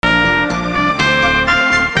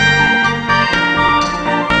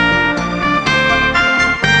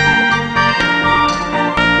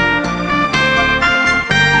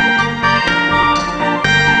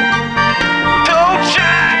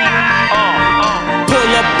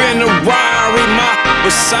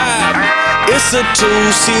side. It's a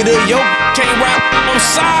two-seater, yo can't rap, I'm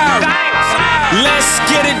sorry. Let's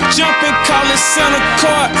get it jumping, call it center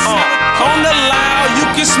court. On the loud, you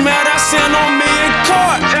can smell that sin on me in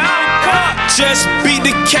court. Just beat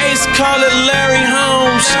the case, call it Larry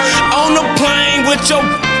Holmes. On the plane with your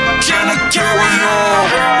can I carry on?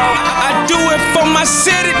 I do it for my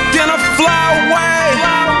city, then I fly away.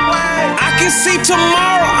 I can see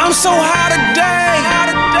tomorrow, I'm so high today.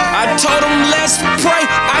 I told them let's pray,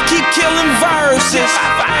 I keep killing verses.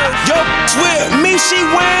 Yo, with me, she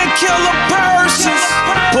wearing killer purses.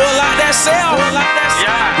 Pull out that cell,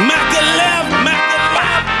 Mac a left,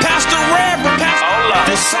 Pastor Reverend,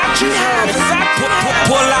 Versace hat.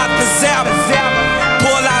 Pull out the zap,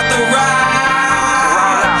 pull out the ride.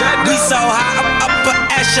 We so high, upper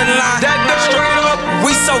echelon.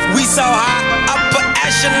 We so high, upper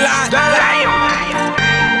echelon.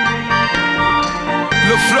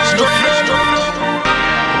 Le flow,